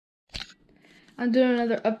I'm doing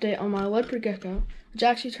another update on my Leopard Gecko, which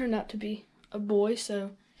actually turned out to be a boy. So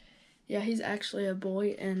yeah, he's actually a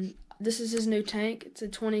boy, and this is his new tank. It's a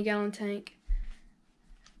 20-gallon tank,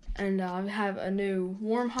 and I have a new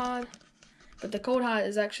warm hide, but the cold hide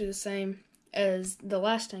is actually the same as the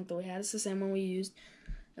last tank that we had. It's the same one we used,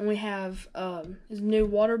 and we have his new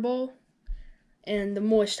water bowl and the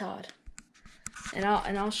moist hide, and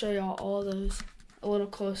I'll show y'all all of those a little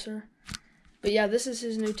closer. But yeah, this is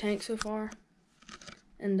his new tank so far.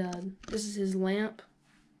 And this is his lamp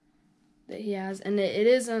that he has. And it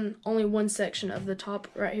is on only one section of the top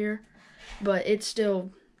right here, but it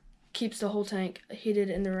still keeps the whole tank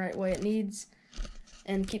heated in the right way it needs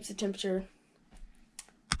and keeps the temperature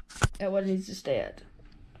at what it needs to stay at.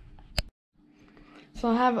 So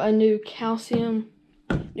I have a new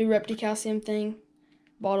REPTIHABITAT thing,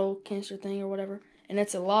 bottle canister thing or whatever, and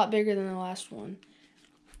it's a lot bigger than the last one.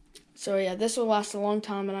 So yeah, this will last a long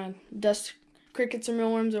time, and I dust crickets or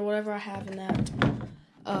mealworms or whatever I have in that.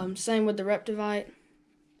 Same with the REPTIHABITAT,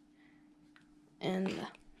 and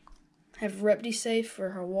have REPTISafe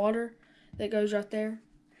for her water that goes right there,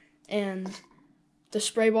 and the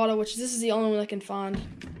spray bottle, which this is the only one I can find,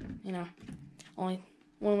 only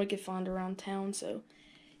one we could find around town. So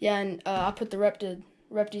yeah, and I put the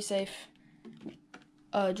REPTISafe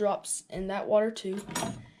drops in that water too,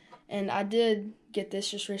 and I did get this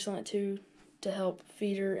just recently too to help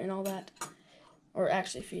feed her and all that. Or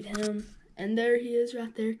actually feed him. And there he is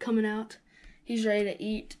right there coming out. He's ready to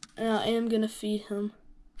eat. And I am going to feed him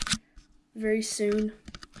very soon.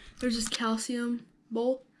 There's his calcium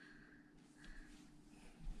bowl.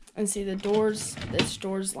 And see the doors. It's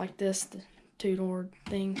doors like this. The 2-door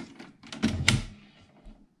thing.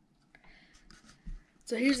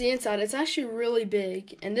 So here's the inside. It's actually really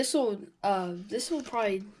big. And this will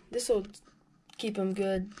keep him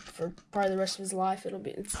good for probably the rest of his life.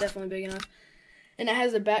 It's definitely big enough. And it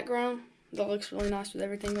has a background that looks really nice with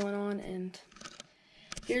everything going on. And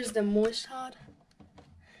here's the moist hide.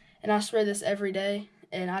 And I spray this every day.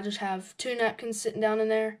 And I just have 2 napkins sitting down in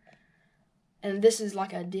there. And this is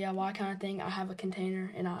like a DIY kind of thing. I have a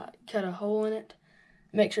container and I cut a hole in it.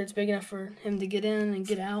 Make sure it's big enough for him to get in and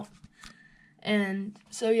get out. And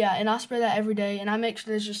so yeah, and I spray that every day. And I make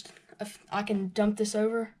sure there's just, I can dump this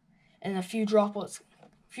over. And a few drops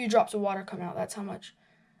of water come out. That's how much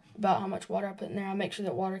water I put in there. I make sure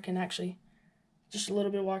that water can actually, just a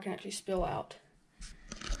little bit of water can actually spill out.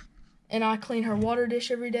 And I clean her water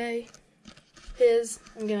dish every day.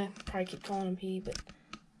 I'm gonna probably keep calling him he, but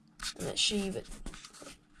not she, but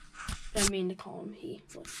I mean to call him he.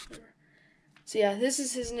 Whatever. So yeah, this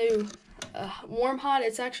is his new warm hide.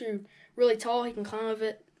 It's actually really tall. He can climb up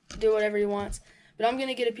it, do whatever he wants. But I'm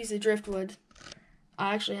gonna get a piece of driftwood.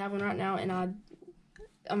 I actually have one right now, and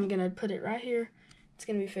I'm gonna put it right here. It's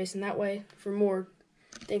going to be facing that way for more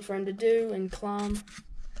thing for him to do and climb.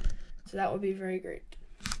 So that would be very great.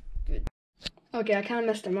 Good. Okay, I kind of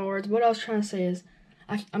messed up my words. What I was trying to say is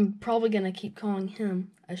I'm probably going to keep calling him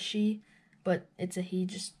a she, but it's a he.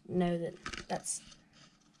 Just know that that's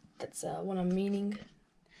what I'm meaning.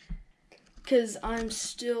 Because I'm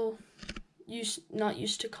still not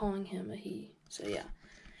used to calling him a he. So yeah.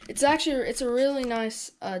 It's a really nice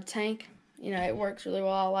tank. It works really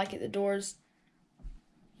well. I like it. The doors,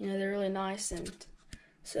 they're really nice, and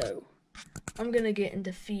so I'm gonna get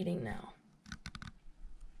into feeding now.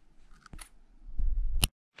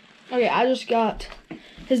 Okay, I just got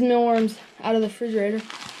his mealworms out of the refrigerator.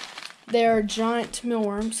 They are giant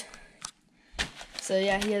mealworms. So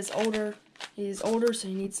yeah, he's older, so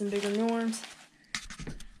he needs some bigger mealworms.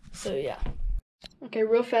 So yeah. Okay,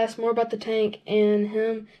 real fast, more about the tank and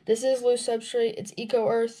him. This is loose substrate. It's Eco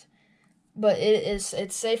Earth. But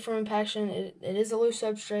it's safe from impaction. It is a loose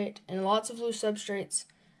substrate, and lots of loose substrates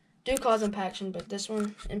do cause impaction, but this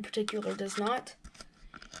one in particular does not.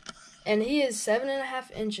 And he is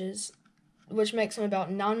 7.5 inches, which makes him about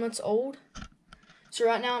 9 months old. So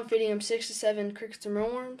right now I'm feeding him 6 to 7 crickets or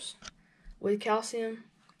mealworms with calcium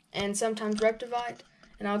and sometimes REPTIHABITAT,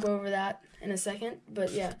 and I'll go over that in a second.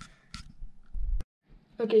 But yeah.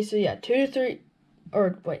 Okay, so yeah, 6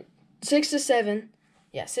 to 7.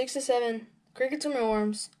 Yeah, 6 to 7 crickets or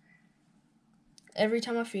mealworms every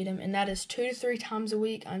time I feed him, and that is 2 to 3 times a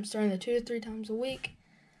week. I'm starting the 2 to 3 times a week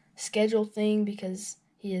schedule thing because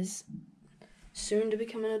he is soon to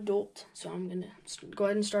become an adult, so I'm gonna go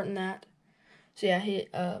ahead and start in that. So yeah, 2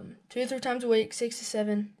 to 3 times a week, 6 to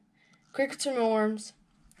 7 crickets or mealworms,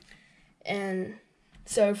 and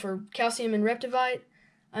so for calcium and REPTIHABITAT,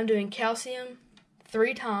 I'm doing calcium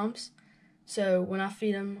 3 times. So when I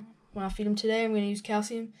feed him today, I'm going to use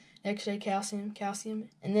calcium. Next day, calcium,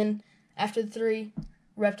 and then after the 3,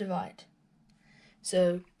 REPTIHABITAT.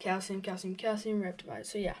 So calcium, calcium, calcium, REPTIHABITAT.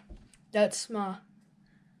 So yeah, that's my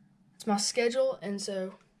schedule, and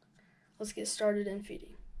so let's get started in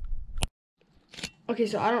feeding. Okay,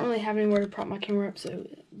 so I don't really have anywhere to prop my camera up, so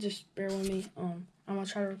just bear with me. I'm gonna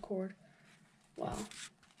try to record while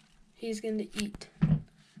he's going to eat.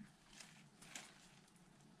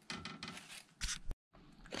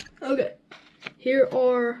 Okay, here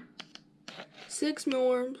are 6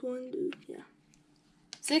 mealworms.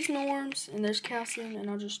 6 mealworms, and there's calcium, and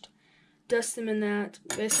I'll just dust them in that.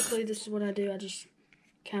 Basically, this is what I do. I just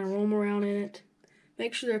kind of roll them around in it.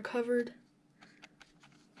 Make sure they're covered.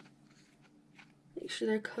 Make sure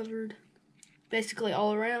they're covered basically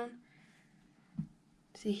all around.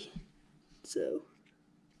 See? So,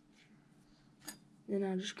 then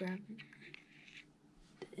I'll just grab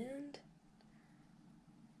the end.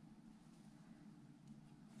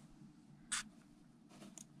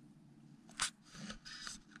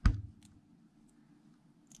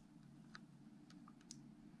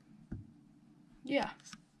 Yeah.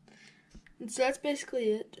 And so that's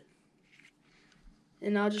basically it.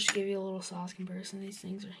 And I'll just give you a little size comparison. These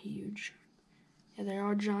things are huge. Yeah, they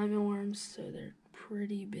are giant mealworms, so they're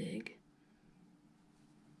pretty big.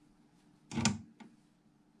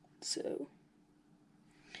 So,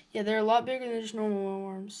 yeah, they're a lot bigger than just normal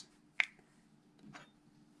mealworms.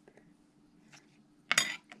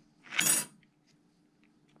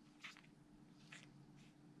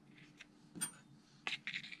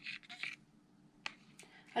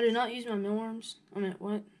 I do not use my mealworms.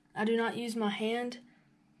 I do not use my hand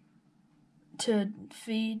to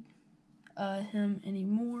feed him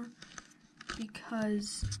anymore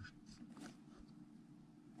because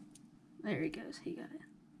there he goes. He got it.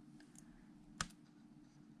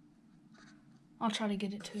 I'll try to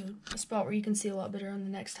get it to a spot where you can see a lot better on the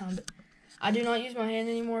next time. But I do not use my hand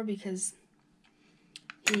anymore because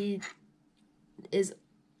he is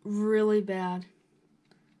really bad.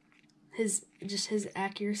 His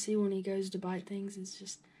accuracy when he goes to bite things is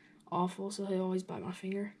just awful, so he'll always bite my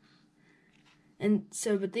finger. And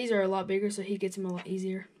so, but these are a lot bigger, so he gets them a lot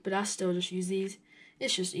easier. But I still just use these.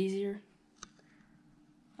 It's just easier.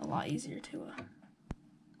 A lot easier to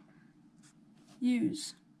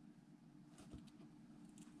use.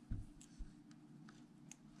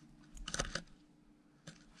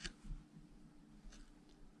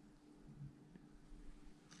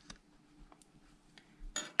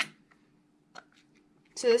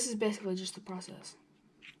 So this is basically just the process.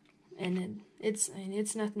 And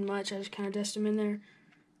it's nothing much. I just kind of dust them in there.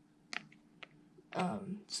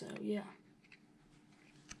 So yeah.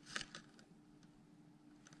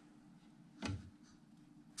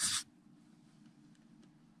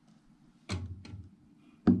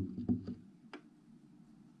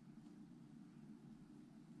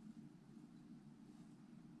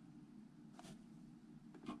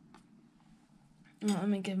 Let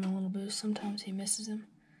me give him a little boost. Sometimes he misses him.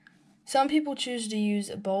 Some people choose to use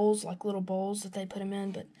bowls, like little bowls that they put them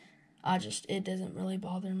in, but it doesn't really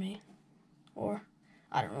bother me. Or,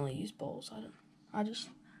 I don't really use bowls. I just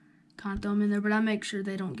kind of throw them in there, but I make sure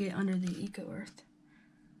they don't get under the eco-earth.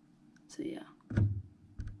 So, yeah.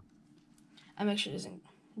 I make sure it doesn't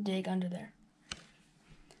dig under there.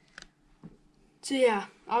 So, yeah,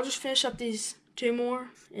 I'll just finish up these 2 more,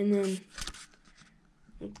 and then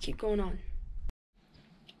we'll keep going on.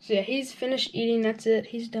 So yeah, he's finished eating. That's it.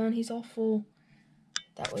 He's done. He's all full.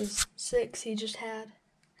 That was 6 he just had.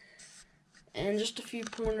 And just a few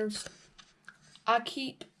pointers. I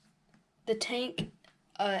keep the tank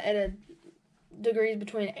at a degrees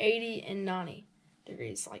between 80 and 90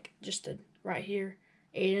 degrees. Like just right here,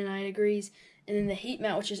 80 to 90 degrees. And then the heat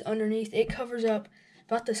mat, which is underneath, it covers up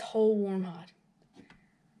about this whole warm hide.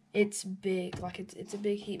 It's big. Like it's a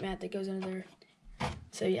big heat mat that goes under there.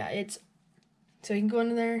 So yeah, so he can go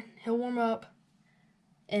into there, he'll warm up,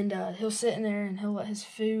 and he'll sit in there and he'll let his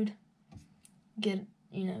food get,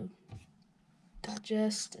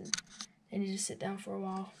 digest, and then you just sit down for a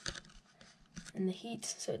while in the heat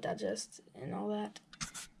so it digests and all that.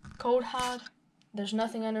 Cold hide, there's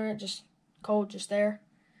nothing under it, just cold, just there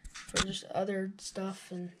for just other stuff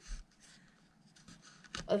and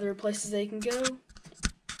other places they can go.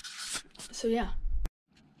 So yeah.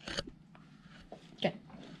 Okay.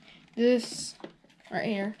 This right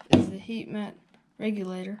here is the heat mat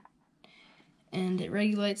regulator, and it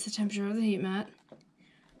regulates the temperature of the heat mat.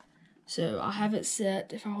 So I have it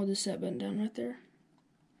set, if I hold the set button down right there,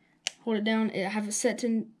 hold it down, I have it set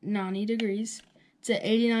to 90 degrees. It's at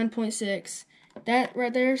 89.6. That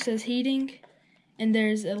right there says heating, and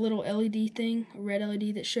there's a little LED thing, a red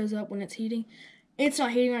LED that shows up when it's heating. It's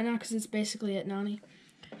not heating right now because it's basically at 90,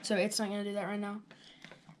 so it's not going to do that right now.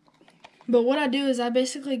 But what I do is I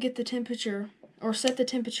basically get the temperature, or set the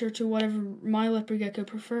temperature to whatever my leopard gecko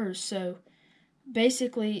prefers. So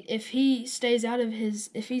basically, if he's staying out of his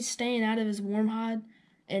warm hide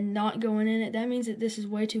and not going in it, that means that this is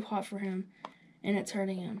way too hot for him and it's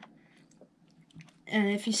hurting him. And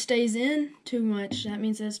if he stays in too much, that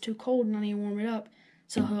means that it's too cold and I need to warm it up.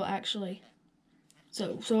 So he'll actually,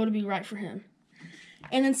 so it'll be right for him.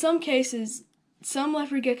 And in some cases, some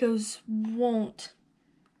leopard geckos won't,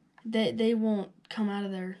 they won't come out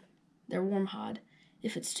of their warm hide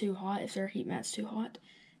if it's too hot, if their heat mat's too hot.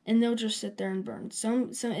 And they'll just sit there and burn.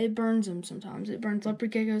 Some it burns them sometimes. It burns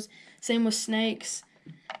leopard geckos. Same with snakes.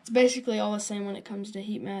 It's basically all the same when it comes to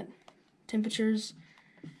heat mat temperatures,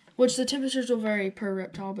 which the temperatures will vary per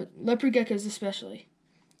reptile, but leopard geckos especially.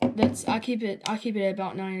 I keep it at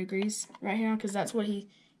about 90 degrees right now because that's what he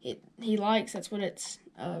likes. That's what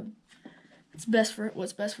what's best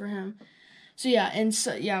for him. So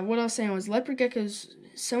yeah, what I was saying was leopard geckos,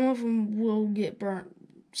 some of them will get burnt.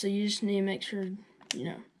 So you just need to make sure,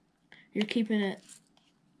 you're keeping it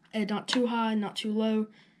at not too high, not too low.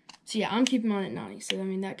 So yeah, I'm keeping mine at 90. So I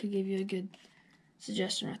mean, that could give you a good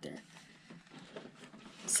suggestion right there.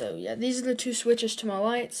 So yeah, these are the two switches to my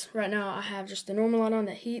lights. Right now I have just the normal light on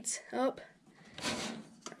that heats up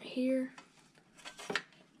right here.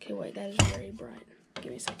 Okay, wait, that is very bright.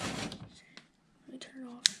 Give me a second. Let me turn it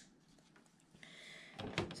off.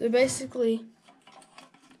 So basically,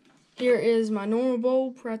 here is my normal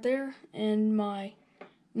bulb right there and my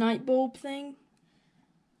night bulb thing.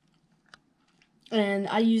 And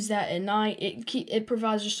I use that at night. It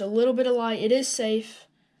provides just a little bit of light. It is safe.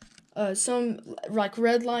 Some, like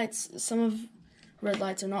red lights, some of red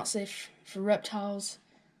lights are not safe for reptiles,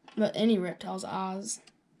 but any reptile's eyes.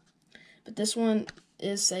 But this one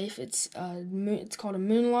is safe. It's called a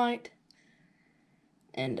moonlight.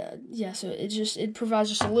 And yeah, so it provides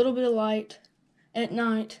just a little bit of light at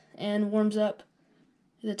night and warms up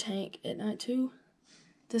the tank at night too.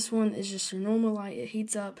 This one is just a normal light. It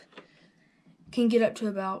heats up. Can get up to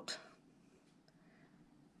about.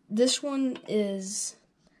 This one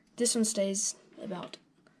stays about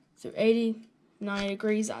through 80, 90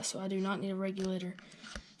 degrees. So I do not need a regulator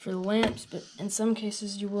for the lamps, but in some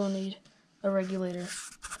cases you will need a regulator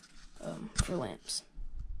for lamps.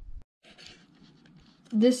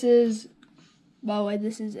 This is, by the way,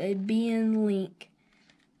 this is a BN Link,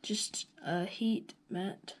 just a heat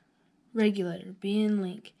mat regulator, BN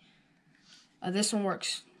Link. This one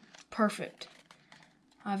works perfect.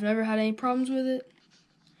 I've never had any problems with it.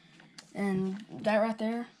 And that right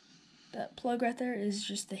there, that plug right there is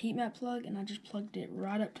just the heat mat plug, and I just plugged it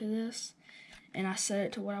right up to this, and I set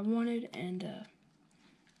it to what I wanted, and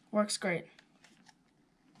works great.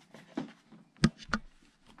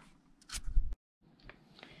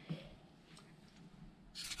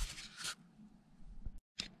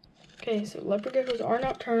 Okay, so leopard geckos are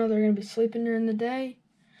nocturnal. They're going to be sleeping during the day.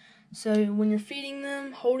 So when you're feeding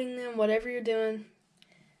them, holding them, whatever you're doing,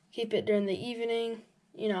 keep it during the evening.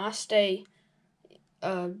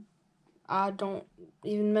 I don't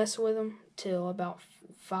even mess with them till about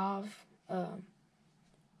 5.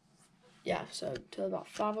 So till about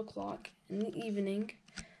 5 o'clock in the evening.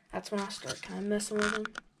 That's when I start kind of messing with them.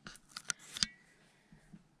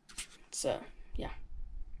 So, yeah.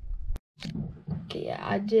 Okay, yeah,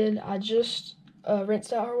 I just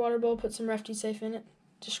rinsed out her water bowl, put some REPTIHABITAT in it.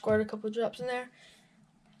 Just squirted a couple of drops in there.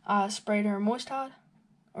 I sprayed her moist hide,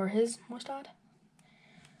 or his moist hide.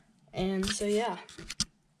 And so yeah.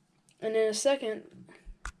 And in a second,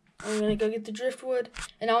 I'm gonna go get the driftwood,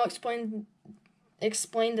 and I'll explain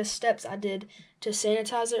the steps I did to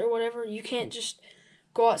sanitize it or whatever. You can't just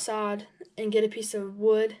go outside and get a piece of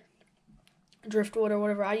wood, driftwood or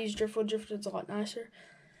whatever. I use driftwood. Driftwood's a lot nicer.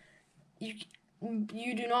 You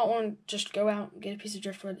do not want to just go out and get a piece of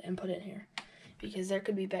driftwood and put it in here, because there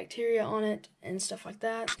could be bacteria on it and stuff like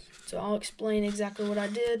that. So I'll explain exactly what I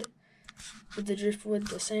did with the driftwood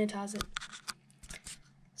to sanitize it.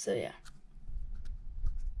 So yeah.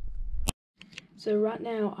 So right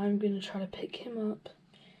now I'm going to try to pick him up.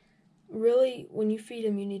 Really, when you feed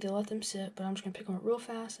him, you need to let them sit, but I'm just going to pick him up real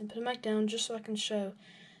fast and put him back down just so I can show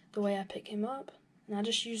the way I pick him up. And I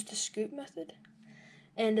just use the scoop method.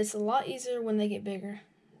 And it's a lot easier when they get bigger.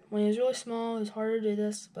 When he was really small, it was harder to do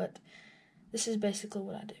this, but this is basically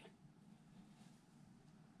what I do.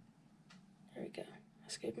 There we go. I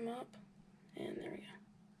scoop him up, and there we go.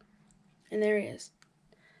 And there he is.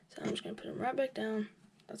 So I'm just going to put him right back down.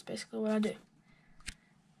 That's basically what I do.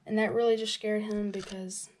 And that really just scared him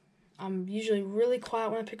because I'm usually really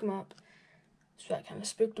quiet when I pick him up. So that kind of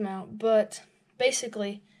spooked him out. But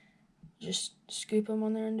basically, just scoop them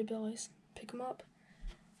on their underbellies, pick them up,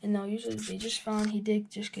 and they'll usually be just fine. He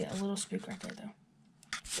did just get a little spook right there, though.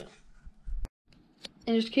 So.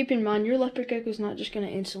 And just keep in mind, your leopard gecko is not just going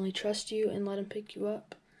to instantly trust you and let him pick you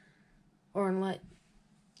up, or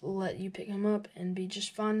let you pick him up and be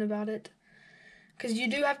just fine about it. Because you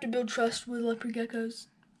do have to build trust with leopard geckos.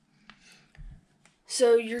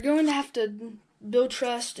 So you're going to have to build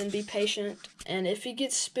trust and be patient. And if he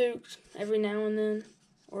gets spooked every now and then,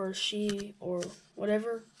 or she, or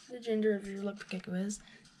whatever the gender of your leopard gecko is,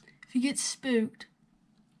 if he gets spooked,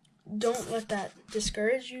 don't let that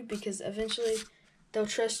discourage you, because eventually they'll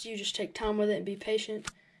trust you. Just take time with it and be patient,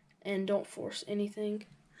 and don't force anything.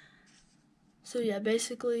 So yeah,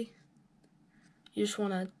 basically, you just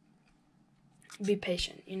want to be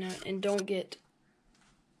patient, and don't get,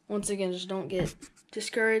 once again, just don't get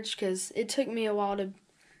discouraged, because it took me a while to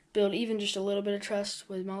build even just a little bit of trust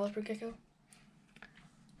with my leopard gecko.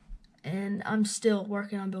 And I'm still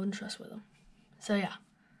working on building trust with him. So yeah.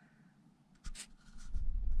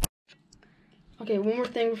 Okay, one more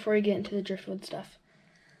thing before we get into the driftwood stuff.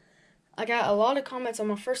 I got a lot of comments on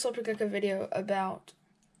my first leopard gecko video about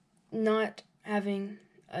not having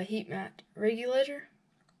a heat mat regulator.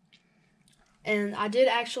 And I did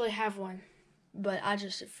actually have one, but I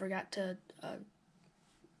just forgot to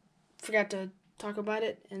talk about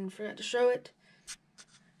it and forgot to show it.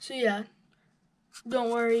 So yeah, don't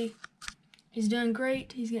worry. He's doing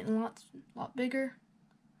great. He's getting a lot bigger.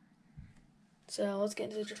 So let's get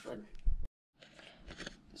into the driftwood.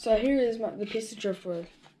 So here is the piece of driftwood.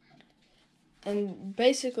 And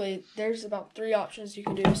basically, there's about 3 options you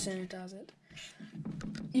can do to sanitize it.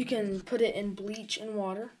 You can put it in bleach and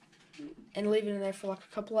water and leave it in there for like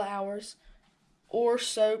a couple of hours. Or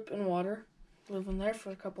soap and water, leave them there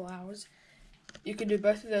for a couple of hours. You could do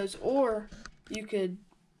both of those, or you could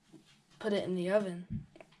put it in the oven.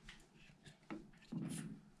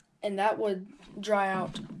 And that would dry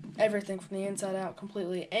out everything from the inside out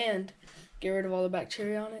completely and get rid of all the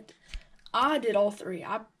bacteria on it. I did all 3.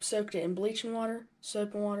 I soaked it in bleach and water,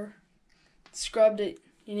 soap and water, scrubbed it.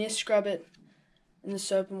 You need to scrub it in the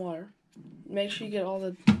soap and water. Make sure you get all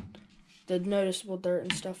the noticeable dirt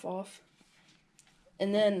and stuff off.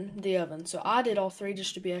 And then the oven. So I did all 3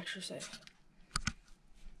 just to be extra safe.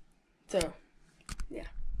 So, yeah.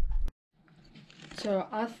 So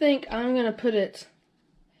I think I'm going to put it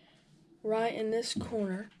right in this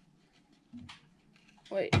corner.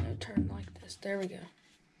 Wait, no, turn like this. There we go.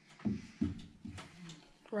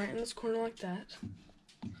 Right in this corner like that.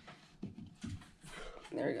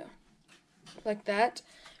 There we go. Like that.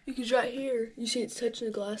 Because right here, you see it's touching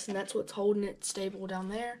the glass, and that's what's holding it stable down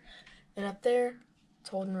there. And up there, it's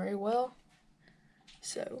holding very well.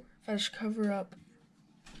 So, if I just cover up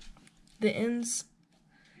the ends,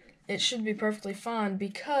 it should be perfectly fine,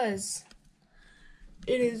 because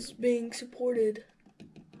it is being supported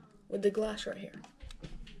with the glass right here.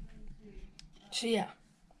 So yeah,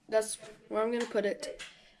 that's where I'm going to put it.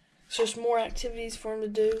 It's just more activities for him to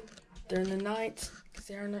do during the night, because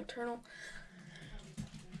they are nocturnal.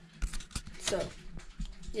 So,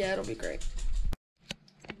 yeah, it'll be great.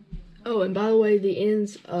 Oh, and by the way, the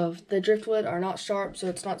ends of the driftwood are not sharp, so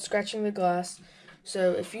it's not scratching the glass.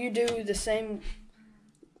 So if you do the same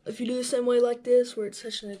way like this, where it's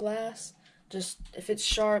touching the glass, just if it's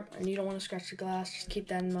sharp and you don't want to scratch the glass, just keep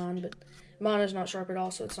that in mind. But mine is not sharp at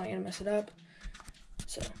all, so it's not going to mess it up.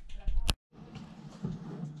 So.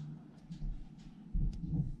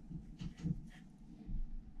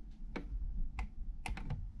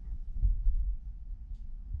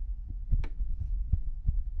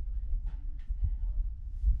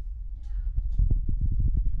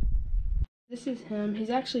 This is him. He's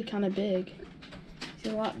actually kind of big.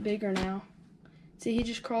 He's a lot bigger now. See, he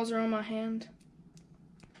just crawls around my hand.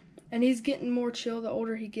 And he's getting more chill the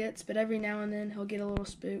older he gets, but every now and then he'll get a little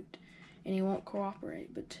spooked and he won't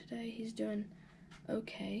cooperate. But today he's doing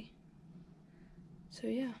okay. So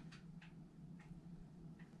yeah.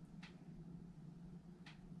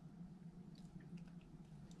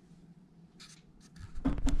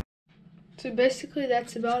 So basically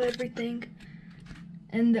that's about everything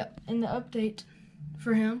in the update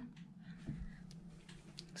for him.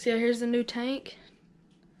 See, here's the new tank,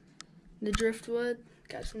 the driftwood.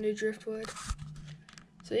 Got some new driftwood.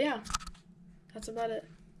 So yeah, that's about it.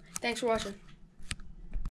 Thanks for watching.